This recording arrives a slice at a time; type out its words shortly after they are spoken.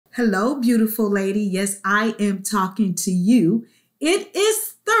Hello, beautiful lady. Yes, I am talking to you. It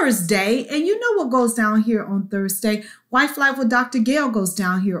is Thursday, and you know what goes down here on Thursday. Wife Life with Dr. Gail goes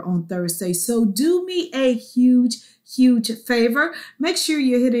down here on Thursday. So do me a huge favor. Make sure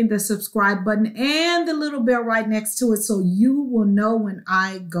you're hitting the subscribe button and the little bell right next to it so you will know when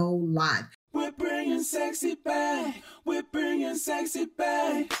I go live. We're bringing sexy back. We're bringing sexy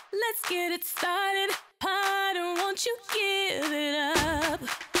back. Let's get it started. Harder, won't you give it up?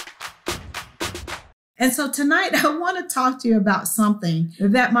 And so tonight I want to talk to you about something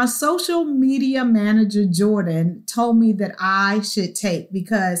that my social media manager, Jordan, told me that I should take,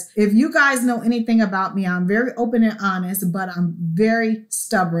 because if you guys know anything about me, I'm very open and honest, but I'm very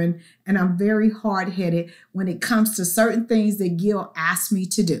stubborn and I'm very hard-headed when it comes to certain things that Gil asked me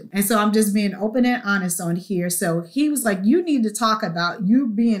to do. And so I'm just being open and honest on here. So he was like, you need to talk about you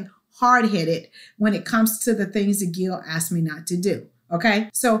being hard-headed when it comes to the things that Gil asked me not to do. Okay,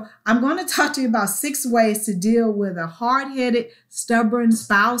 so I'm going to talk to you about 6 ways to deal with a hard-headed, stubborn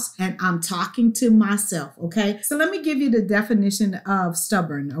spouse, and I'm talking to myself. Okay, so let me give you the definition of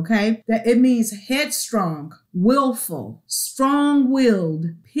stubborn. Okay, that it means headstrong, willful, strong-willed,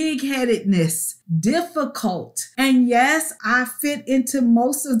 pig-headedness, difficult. And yes, I fit into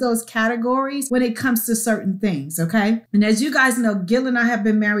most of those categories when it comes to certain things. Okay, and as you guys know, Gil and I have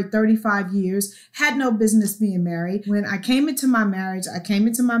been married 35 years, had no business being married. When I came into my marriage,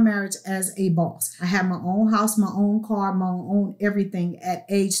 as a boss. I had my own house, my own car, my own everything at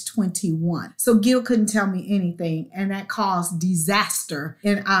age 21. So Gil couldn't tell me anything, and that caused disaster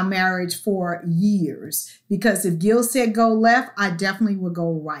in our marriage for years. Because if Gil said go left, I definitely would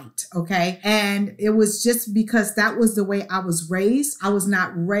go right, okay? And it was just because that was the way I was raised. I was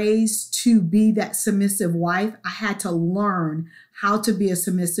not raised to be that submissive wife. I had to learn how to be a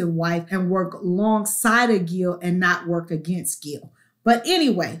submissive wife and work alongside of Gil and not work against Gil. But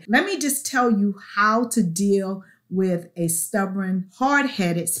anyway, let me just tell you how to deal with a stubborn,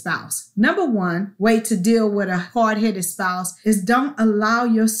 hard-headed spouse. Number 1 way to deal with a hard-headed spouse is don't allow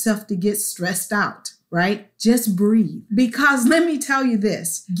yourself to get stressed out, right? Just breathe. Because let me tell you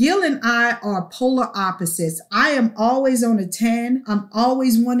this, Gil and I are polar opposites. I am always on a 10. I'm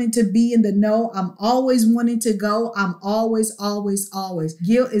always wanting to be in the know. I'm always wanting to go. I'm always.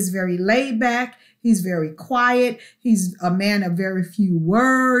 Gil is very laid back. He's very quiet. He's a man of very few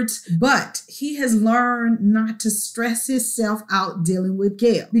words, but he has learned not to stress himself out dealing with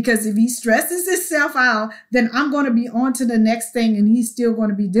Gail. Because if he stresses himself out, then I'm going to be on to the next thing, and he's still going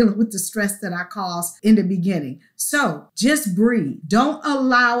to be dealing with the stress that I caused in the beginning. So just breathe. Don't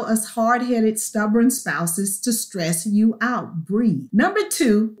allow us hard-headed, stubborn spouses to stress you out. Breathe. Number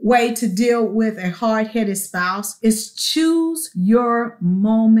 2 way to deal with a hard-headed spouse is choose your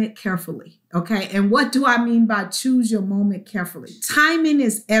moment carefully. Okay, and what do I mean by choose your moment carefully? Timing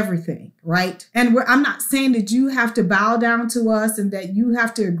is everything, right? And I'm not saying that you have to bow down to us and that you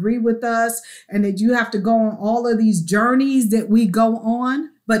have to agree with us and that you have to go on all of these journeys that we go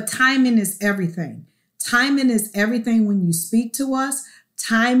on, but timing is everything. Timing is everything when you speak to us.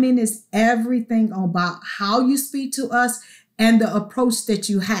 Timing is everything about how you speak to us and the approach that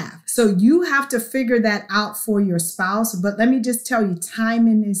you have. So you have to figure that out for your spouse. But let me just tell you,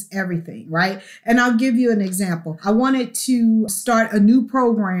 timing is everything, right? And I'll give you an example. I wanted to start a new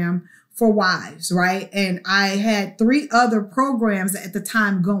program for wives, right? And I had 3 other programs at the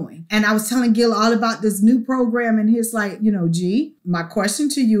time going. And I was telling Gil all about this new program. And he's like, G, my question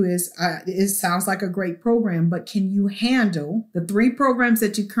to you is, it sounds like a great program, but can you handle the 3 programs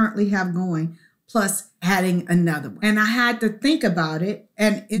that you currently have going plus adding another one? And I had to think about it.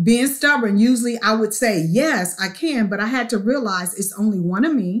 And being stubborn, usually I would say, yes, I can. But I had to realize it's only one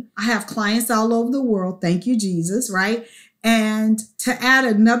of me. I have clients all over the world. Thank you, Jesus, right? And to add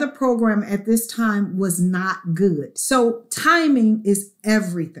another program at this time was not good. So timing is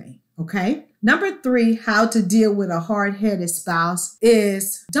everything, okay? Number 3, how to deal with a hard-headed spouse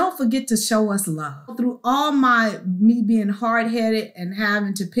is don't forget to show us love. Through all me being hard-headed and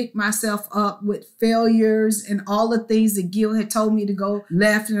having to pick myself up with failures and all the things that Gil had told me to go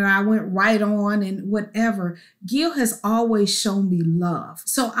left and I went right on and whatever, Gil has always shown me love.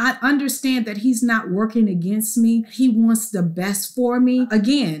 So I understand that he's not working against me. He wants the best for me.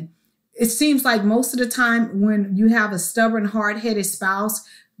 Again, it seems like most of the time when you have a stubborn, hard-headed spouse,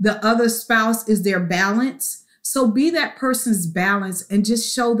 the other spouse is their balance. So be that person's balance and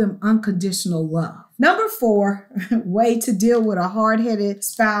just show them unconditional love. Number 4 way to deal with a hard-headed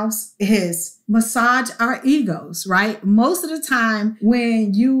spouse is massage our egos, right? Most of the time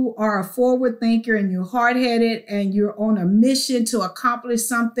when you are a forward thinker and you're hard-headed and you're on a mission to accomplish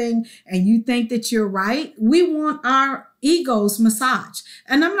something and you think that you're right, we want our egos massage.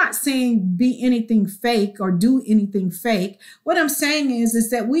 And I'm not saying be anything fake or do anything fake. What I'm saying is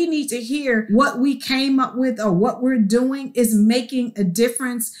that we need to hear what we came up with or what we're doing is making a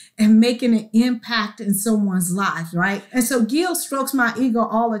difference and making an impact in someone's life, right? And so Gil strokes my ego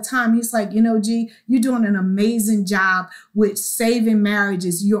all the time. He's like, you know, G, you're doing an amazing job with saving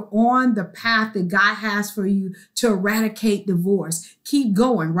marriages. You're on the path that God has for you to eradicate divorce. Keep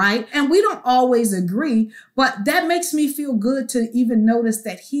going, right? And we don't always agree, but that makes me feel good to even notice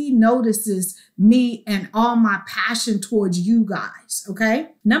that he notices me and all my passion towards you guys, okay?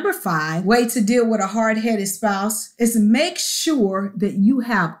 Number 5, way to deal with a hard-headed spouse is make sure that you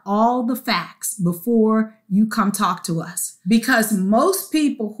have all the facts before you come talk to us. Because most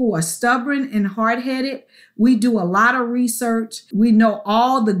people who are stubborn and hard-headed, we do a lot of research. We know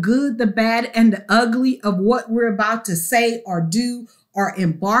all the good, the bad, and the ugly of what we're about to say or do or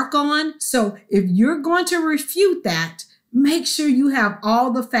embark on. So if you're going to refute that, make sure you have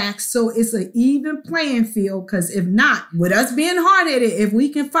all the facts so it's an even playing field. Because if not, with us being hard-headed, if we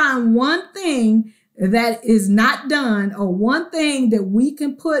can find one thing that is not done or one thing that we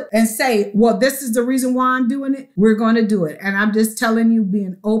can put and say, well, this is the reason why I'm doing it, we're going to do it. And I'm just telling you,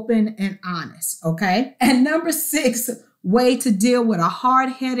 being open and honest, okay? And number 6, way to deal with a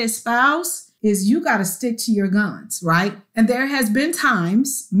hard-headed spouse is you got to stick to your guns, right? And there has been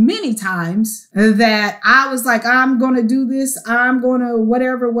times, many times, that I was like, I'm going to do this. I'm going to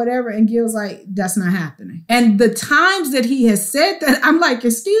whatever. And Gil's like, that's not happening. And the times that he has said that, I'm like,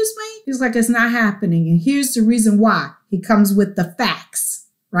 excuse me? He's like, it's not happening. And here's the reason why. He comes with the facts.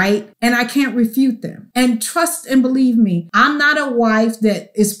 Right? And I can't refute them. And trust and believe me, I'm not a wife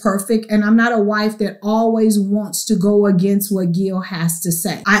that is perfect, and I'm not a wife that always wants to go against what Gil has to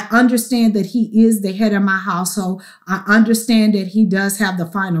say. I understand that he is the head of my household. I understand that he does have the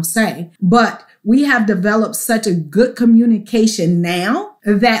final say, but we have developed such a good communication now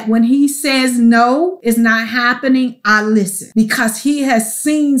that when he says no, it's not happening, I listen, because he has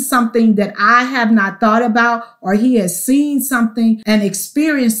seen something that I have not thought about, or he has seen something and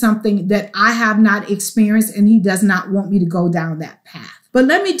experienced something that I have not experienced, and he does not want me to go down that path. But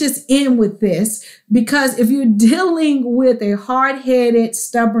let me just end with this, because if you're dealing with a hard-headed,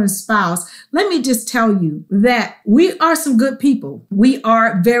 stubborn spouse, let me just tell you that we are some good people. We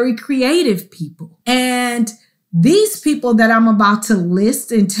are very creative people. And these people that I'm about to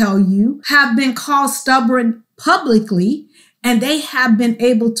list and tell you have been called stubborn publicly, and they have been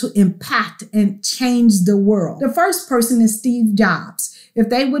able to impact and change the world. The first person is Steve Jobs. If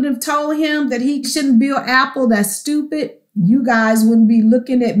they would have told him that he shouldn't build Apple, that's stupid, you guys wouldn't be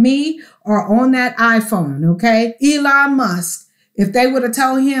looking at me or on that iPhone, okay? Elon Musk, if they would have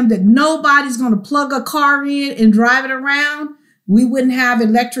told him that nobody's going to plug a car in and drive it around, we wouldn't have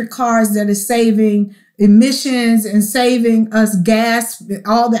electric cars that are saving emissions and saving us gas,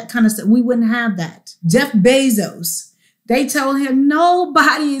 all that kind of stuff. We wouldn't have that. Jeff Bezos, they told him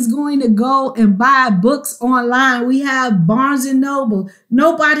nobody is going to go and buy books online. We have Barnes and Noble.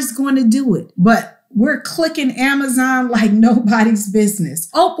 Nobody's going to do it. But we're clicking Amazon like nobody's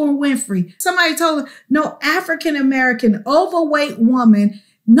business. Oprah Winfrey, somebody told her, no African-American overweight woman,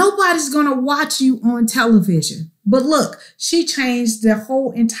 nobody's going to watch you on television. But look, she changed the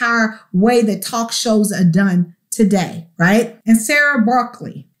whole entire way that talk shows are done today, right? And Sarah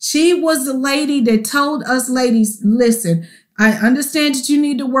Barkley, she was the lady that told us ladies, listen, I understand that you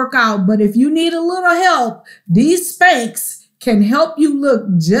need to work out, but if you need a little help, these Spanx can help you look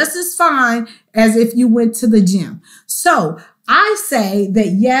just as fine as if you went to the gym. So I say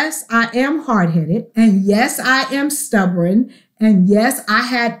that yes, I am hard-headed, and yes, I am stubborn, and yes, I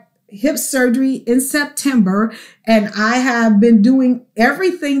had hip surgery in September, and I have been doing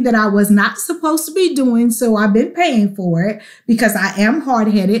everything that I was not supposed to be doing, so I've been paying for it because I am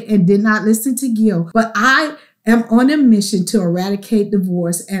hard-headed and did not listen to Gil. But I am on a mission to eradicate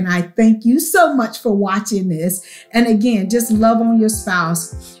divorce, and I thank you so much for watching this. And again, just love on your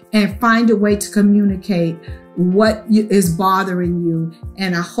spouse and find a way to communicate what is bothering you.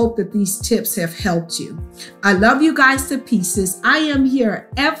 And I hope that these tips have helped you. I love you guys to pieces. I am here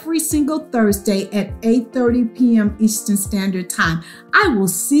every single Thursday at 8:30 p.m. Eastern Standard Time. I will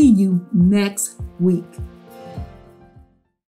see you next week.